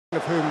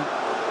of whom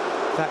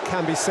that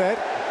can be said.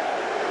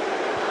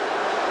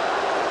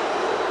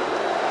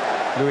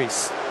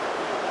 Luis.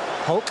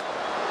 Hulk.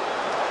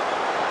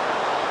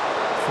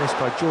 Faced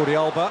by Jordi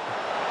Alba.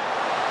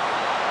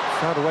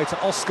 Found a way to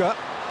Oscar.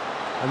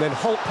 And then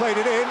Hulk played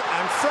it in,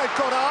 and Fred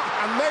got up,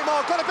 and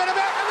Neymar got a bit of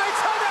it, and they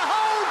turned it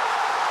home!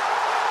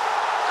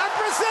 And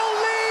Brazil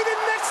lead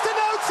in next to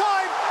no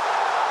time!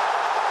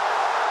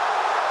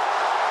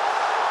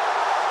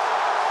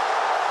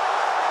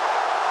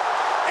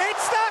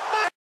 It's that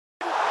man!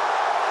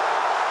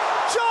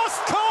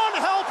 Just can't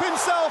help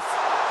himself!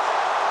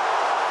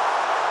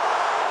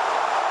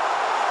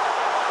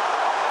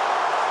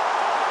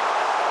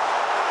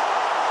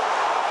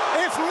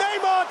 If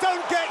Neymar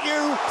don't get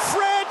you,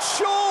 Fred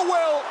sure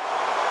will!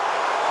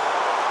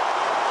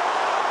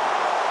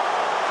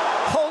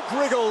 Hulk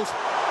wriggled,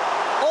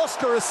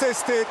 Oscar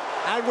assisted,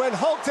 and when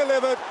Hulk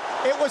delivered,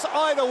 it was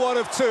either one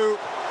of two.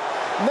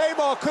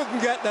 Neymar couldn't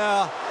get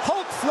there,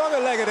 Hulk flung a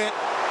leg at it,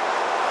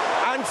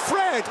 and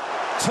Fred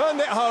turned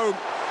it home.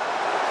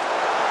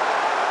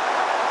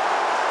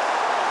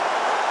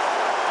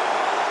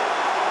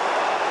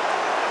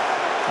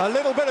 A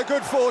little bit of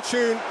good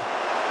fortune,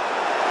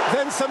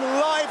 then some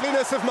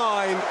liveliness of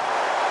mind.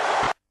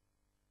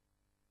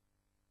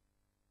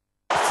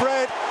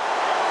 Fred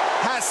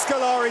has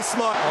Scolari's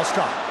smile.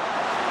 Oscar.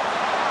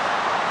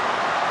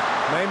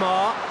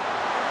 Neymar.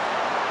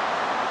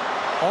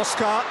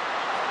 Oscar.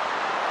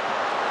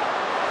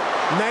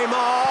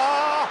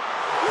 Neymar.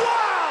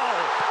 Wow!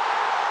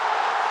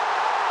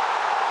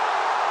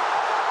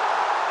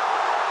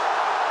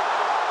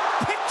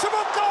 Picture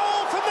of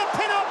goal from the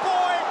pin-up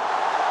boy.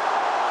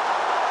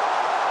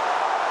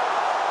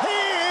 He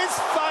is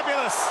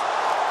fabulous.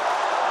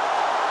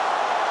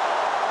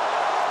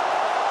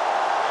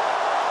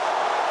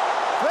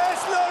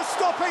 There's no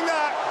stopping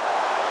that.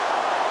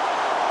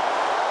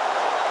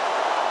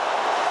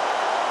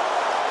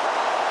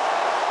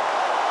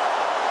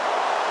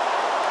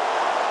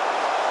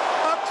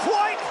 A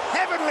quite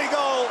heavenly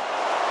goal.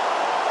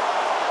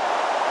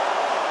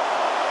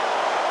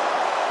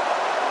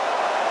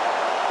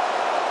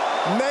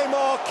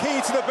 Neymar key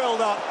to the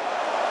build-up.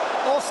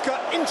 Oscar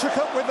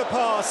intricate with the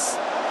pass.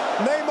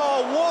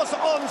 Neymar was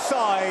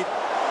onside.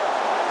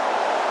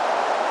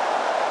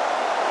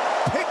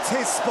 Picked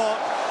his spot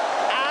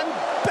and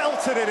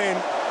belted it in.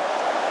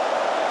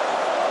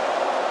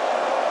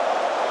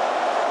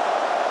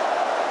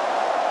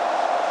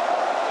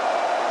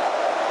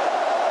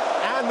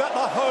 And at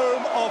the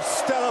home of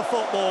stellar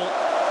football,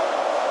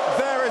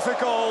 there is a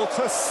goal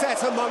to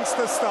set amongst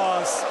the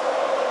stars.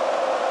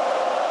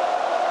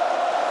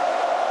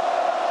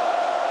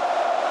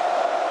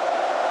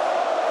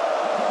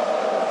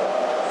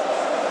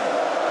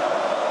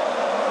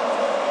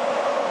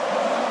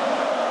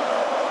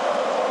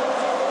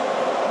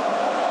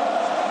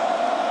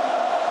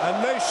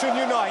 A nation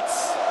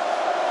unites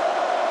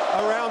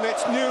around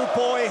its new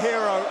boy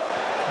hero.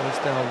 Goes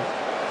down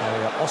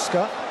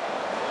Oscar.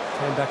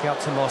 Came back out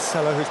to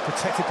Marcelo, who's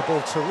protected the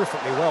ball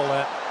terrifically well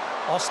there.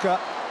 Oscar,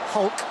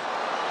 Hulk.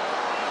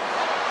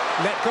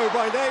 Let go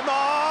by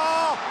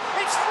Neymar.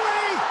 It's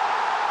free!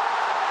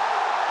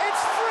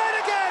 It's Fred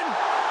again!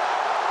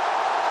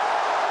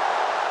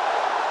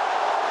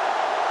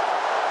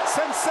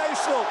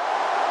 Sensational.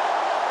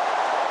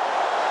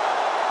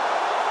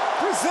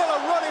 Brazil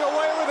are running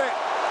away with it.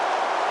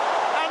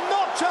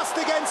 Just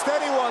against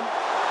anyone.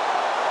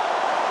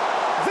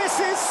 This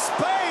is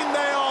Spain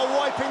they are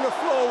wiping the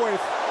floor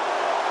with.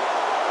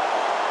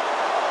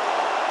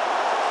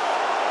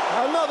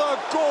 Another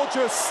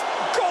gorgeous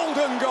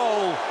golden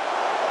goal.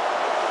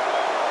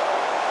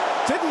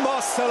 Didn't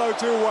Marcelo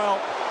do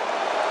well?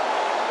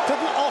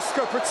 Didn't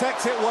Oscar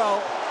protect it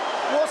well?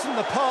 Wasn't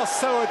the pass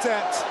so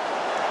adept?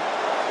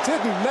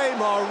 Didn't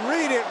Neymar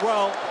read it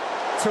well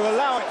to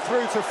allow it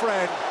through to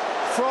Fred,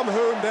 from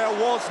whom there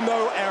was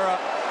no error?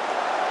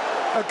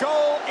 A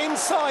goal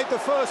inside the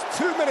first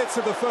 2 minutes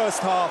of the first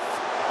half.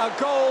 A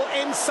goal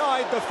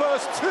inside the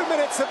first 2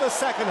 minutes of the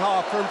second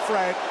half from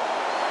Fred.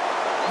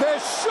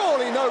 There's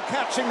surely no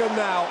catching them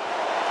now.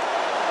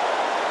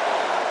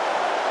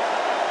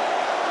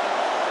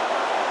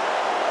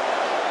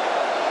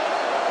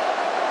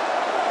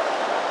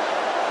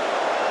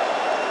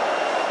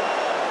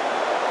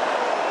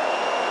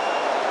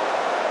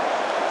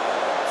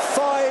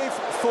 Five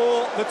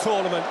for the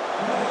tournament,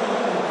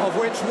 of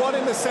which one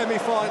in the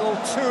semi-final,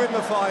 two in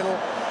the final.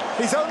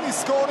 He's only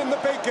scored in the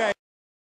big game.